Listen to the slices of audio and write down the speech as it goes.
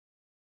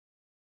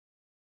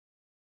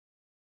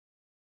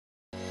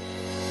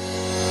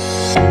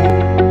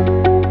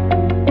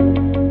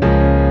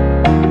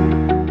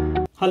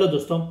Hello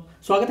दोस्तों,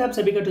 स्वागत है आप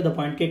सभी का टू द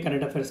पॉइंट के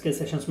करंट अफेयर्स के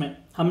सेशंस में।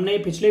 हमने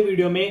पिछले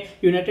वीडियो में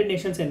यूनाइटेड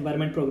नेशंस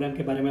एनवायरनमेंट प्रोग्राम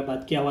के बारे में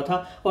बात किया हुआ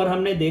था और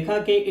हमने देखा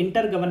कि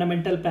inter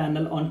governmental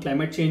panel on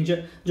climate change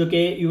जो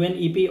कि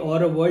यूएनईपी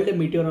और वर्ल्ड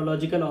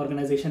मीटियोरोलॉजिकल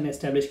ऑर्गेनाइजेशन ने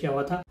एस्टैब्लिश किया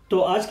हुआ था। तो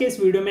आज के इस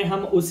वीडियो में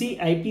हम उसी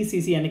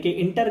आईपीसीसी यानी कि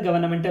inter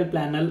governmental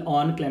panel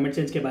on climate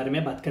change के बारे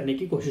में बात करने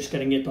की कोशिश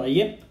करेंगे। तो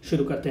आइए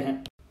शुरू करते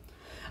हैं।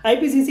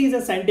 IPCC is a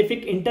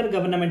scientific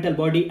intergovernmental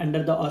body under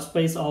the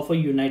auspice of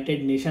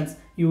United Nations.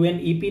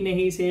 UNEP ने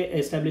ही इसे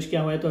एस्टेब्लिश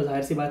किया हुआ है, तो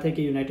जाहिर सी बात है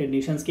कि यूनाइटेड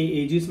नेशंस के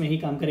एजिस में ही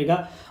काम करेगा।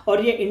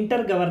 और ये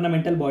इंटर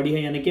गवर्नमेंटल बॉडी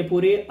है, यानी कि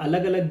पूरे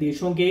अलग अलग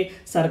देशों के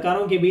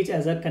सरकारों के बीच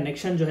एज अ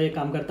कनेक्शन जो है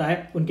काम करता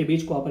है, उनके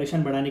बीच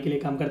कोऑपरेशन बढ़ाने के लिए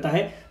काम करता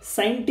है।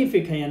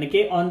 साइंटिफिक है, यानी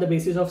कि on the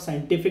basis of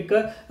scientific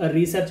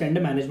research and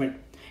management.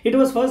 It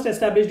was first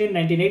established in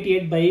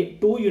 1988 by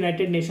two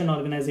United Nations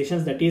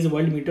organizations, that is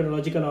World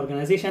Meteorological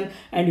Organization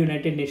and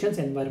United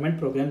Nations Environment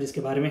Program,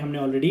 जिसके बारे में हमने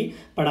ऑलरेडी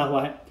पढ़ा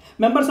हुआ है।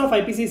 Members of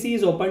IPCC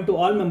is open to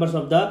all members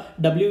of the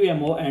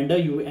WMO and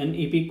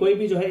UNEP. कोई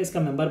भी जो है इसका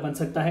मेंबर बन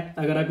सकता है।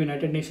 अगर आप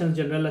यूनाइटेड नेशंस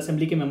जनरल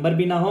असेंबली के मेंबर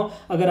भी ना हो,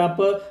 अगर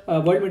आप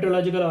वर्ल्ड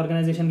मेट्रोलॉजिकल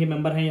ऑर्गेनाइजेशन के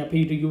मेंबर हैं या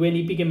फिर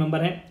यूएनईपी के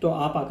मेंबर हैं, तो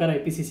आप आकर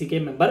आईपीसीसी के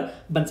मेंबर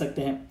बन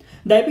सकते हैं।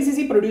 The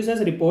IPCC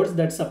produces reports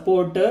that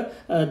support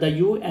the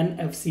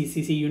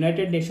UNFCCC,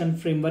 United Nation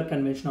Framework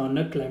Convention on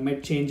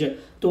Climate Change.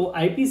 तो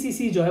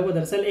आईपीसीसी जो है वो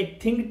दरअसल एक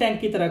थिंक टैंक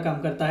की तरह काम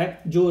करता है,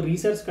 जो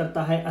रिसर्च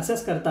करता है,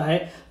 असेस करता है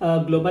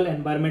ग्लोबल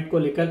एनवायरनमेंट को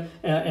लेकर,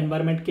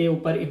 एनवायरनमेंट के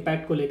ऊपर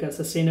इम्पैक्ट को लेकर,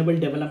 सस्टेनेबल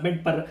डेवलपमेंट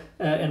पर,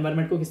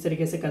 एनवायरनमेंट को किस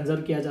तरीके से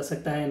कंजर्व किया जा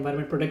सकता है,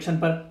 एनवायरनमेंट प्रोटेक्शन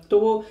पर। तो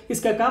वो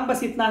इसका काम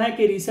बस इतना है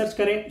कि रिसर्च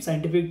करें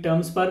साइंटिफिक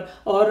टर्म्स पर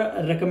और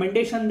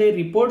रिकमेंडेशन दे,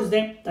 रिपोर्ट्स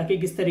दें, ताकि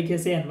किस तरीके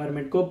से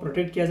एनवायरनमेंट को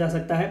प्रोटेक्ट किया जा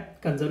सकता है,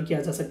 कंजर्व किया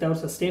जा सकता है और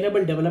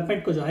सस्टेनेबल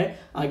डेवलपमेंट को जो है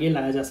आगे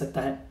लाया जा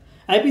सकता है।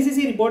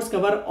 IPCC reports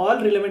cover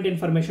all relevant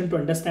information to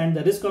understand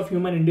the risk of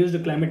human-induced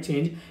climate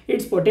change,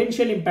 its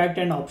potential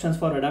impact and options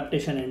for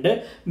adaptation and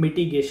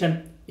mitigation.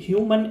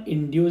 Human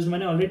induced,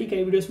 मैंने ऑलरेडी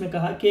कई वीडियोस में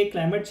कहा कि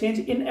क्लाइमेट चेंज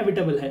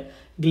इनएविटेबल है।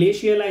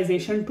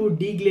 ग्लेशियलाइजेशन टू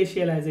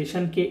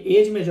डीग्लेशियलाइजेशन के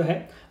as में जो है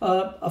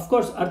ऑफ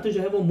कोर्स अर्थ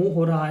जो है वो मूव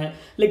हो रहा है,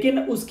 लेकिन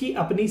उसकी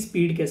अपनी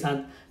स्पीड के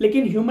साथ।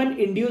 लेकिन ह्यूमन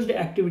इंड्यूस्ड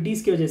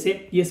एक्टिविटीज की वजह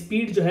से ये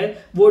स्पीड जो है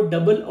वो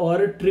डबल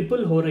और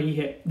ट्रिपल हो रही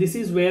है। This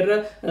is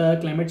where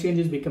climate change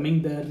is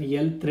becoming the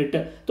real threat.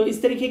 तो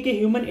इस तरीके के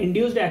ह्यूमन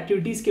इंड्यूस्ड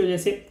एक्टिविटीज की वजह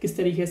से किस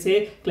तरीके से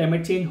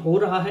क्लाइमेट चेंज हो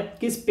रहा है,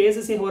 किस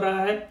पेस से हो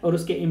रहा है और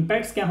उसके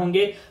इम्पैक्ट्स क्या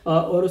होंगे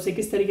और उसे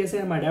किस तरीके से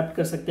हम अडेप्ट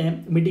कर सकते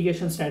हैं,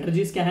 मिटिगेशन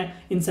स्ट्रेटजीज क्या हैं,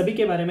 इन सभी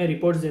के बारे में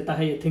रिपोर्ट्स देता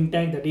है ये think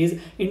tank, that is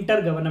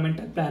inter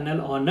governmental panel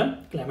on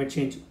climate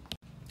change.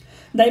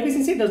 The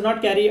IPCC does not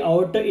carry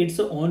out its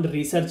own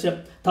research.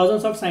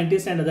 Thousands of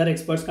scientists and other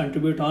experts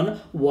contribute on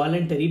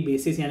voluntary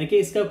basis. यानी कि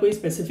इसका कोई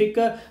स्पेसिफिक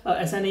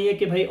ऐसा नहीं है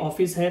कि भाई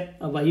ऑफिस है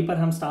वहीं पर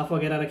हम स्टाफ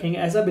वगैरह रखेंगे,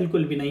 ऐसा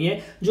बिल्कुल भी नहीं है।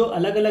 जो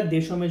अलग अलग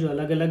देशों में जो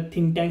अलग अलग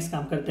थिंक टैंक्स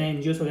काम करते हैं,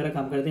 एनजीओस वगैरह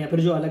काम करते हैं, या फिर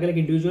जो अलग अलग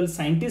इंडिविजुअल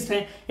साइंटिस्ट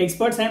हैं,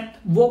 एक्सपर्ट्स हैं,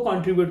 वो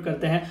कॉन्ट्रीब्यूट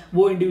करते हैं,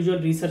 वो इंडिविजुअल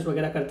रिसर्च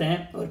वगैरह करते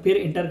हैं और फिर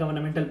इंटर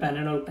गवर्नमेंटल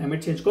पैनल और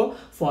क्लाइमेट चेंज को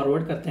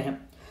फॉरवर्ड करते हैं।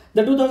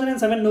 The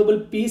 2007 Nobel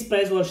Peace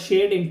Prize was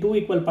shared in 2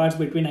 equal parts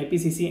between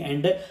IPCC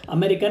and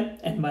American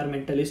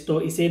environmentalists. तो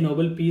इसे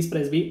नोबेल पीस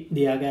प्राइज भी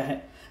दिया गया है।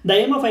 The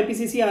aim of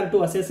IPCC are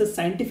to assess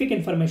scientific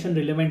information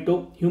relevant to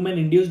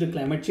human-induced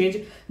climate change,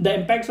 the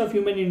impacts of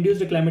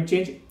human-induced climate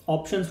change,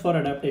 options for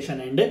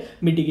adaptation and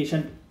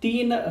mitigation.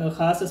 तीन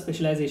खास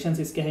specialisations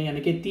इसके हैं,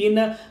 यानी कि तीन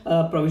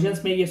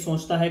प्रोविजंस में ये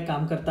सोचता है,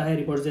 काम करता है,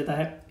 रिपोर्ट्स देता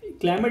है।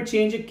 क्लाइमेट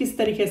चेंज किस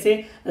तरीके से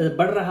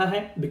बढ़ रहा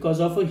है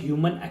बिकॉज ऑफ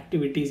ह्यूमन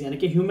एक्टिविटीज, यानी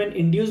कि ह्यूमन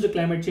इंड्यूस्ड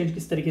क्लाइमेट चेंज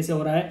किस तरीके से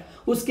हो रहा है,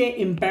 उसके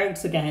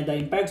इम्पैक्ट्स क्या हैं, the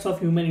impacts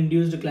of human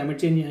induced climate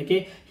change, यानी कि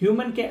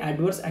ह्यूमन के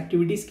एडवर्स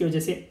एक्टिविटीज की वजह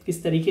से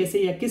किस तरीके से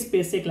या किस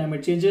पेस से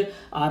क्लाइमेट चेंज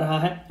आ रहा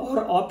है, और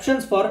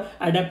options for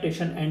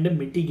adaptation and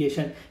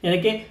mitigation,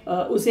 यानी कि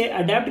उसे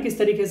अडेप्ट किस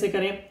तरीके से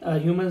करें,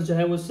 ह्यूमंस जो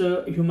है उस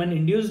ह्यूमन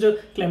इंड्यूस्ड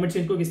क्लाइमेट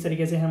चेंज को किस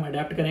तरीके से हम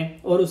अडेप्ट करें,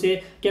 और उसे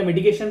क्या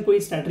मिटिगेशन कोई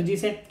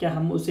स्ट्रैटेजीज है, क्या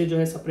हम उसे जो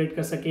है सेपरेट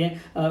कर सकें,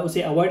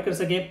 उसे अवॉइड कर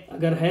सके,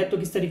 अगर है तो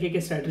किस तरीके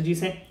के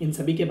स्ट्रैटेजीज हैं, इन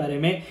सभी के बारे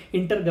में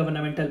inter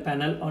governmental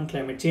panel on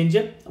climate change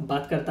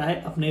बात करता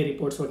है, अपने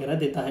रिपोर्ट्स वगैरह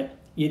देता है।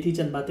 ये थी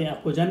चंद बातें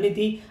आपको जाननी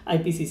थी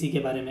आईपीसीसी के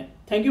बारे में।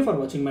 Thank you for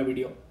watching my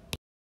video.